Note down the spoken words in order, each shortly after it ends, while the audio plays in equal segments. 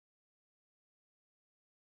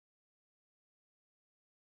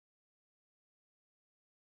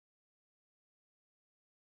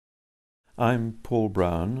I'm Paul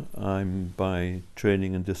Brown. I'm by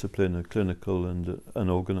training and discipline a clinical and an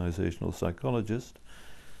organizational psychologist.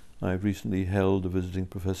 I've recently held visiting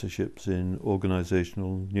professorships in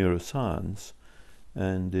organizational neuroscience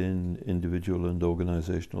and in individual and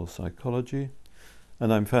organizational psychology,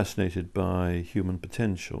 and I'm fascinated by human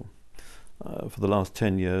potential. For the last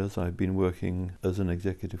 10 years I've been working as an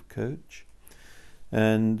executive coach,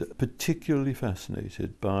 and particularly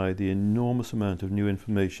fascinated by the enormous amount of new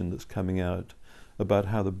information that's coming out about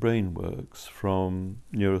how the brain works from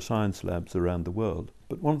neuroscience labs around the world.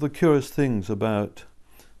 But one of the curious things about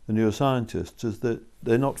the neuroscientists is that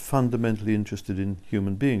they're not fundamentally interested in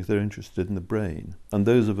human beings, they're interested in the brain. And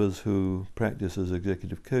those of us who practice as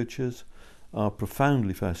executive coaches are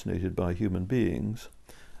profoundly fascinated by human beings.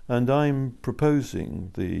 And I'm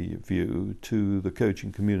proposing the view to the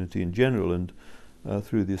coaching community in general, and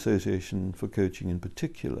through the Association for Coaching in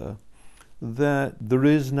particular, that there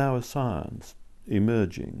is now a science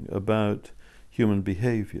emerging about human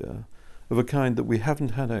behavior of a kind that we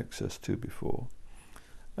haven't had access to before,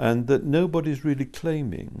 and that nobody's really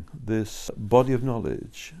claiming this body of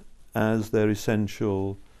knowledge as their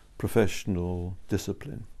essential professional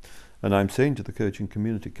discipline. And I'm saying to the coaching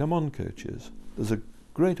community, come on coaches, there's a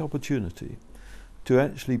great opportunity to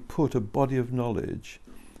actually put a body of knowledge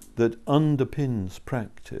that underpins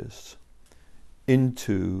practice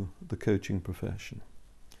into the coaching profession.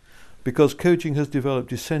 Because coaching has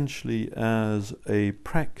developed essentially as a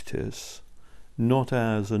practice, not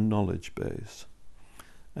as a knowledge base.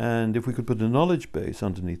 And if we could put a knowledge base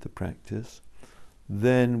underneath the practice,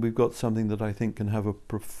 then we've got something that I think can have a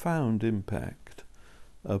profound impact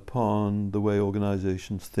upon the way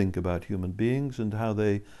organizations think about human beings and how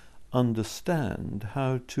they understand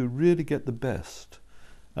how to really get the best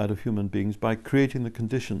out of human beings by creating the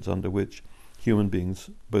conditions under which human beings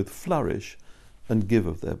both flourish and give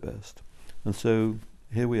of their best. And so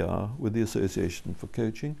here we are with the Association for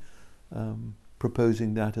Coaching,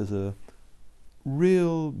 proposing that as a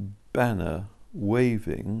real banner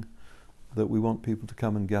waving that we want people to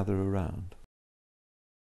come and gather around.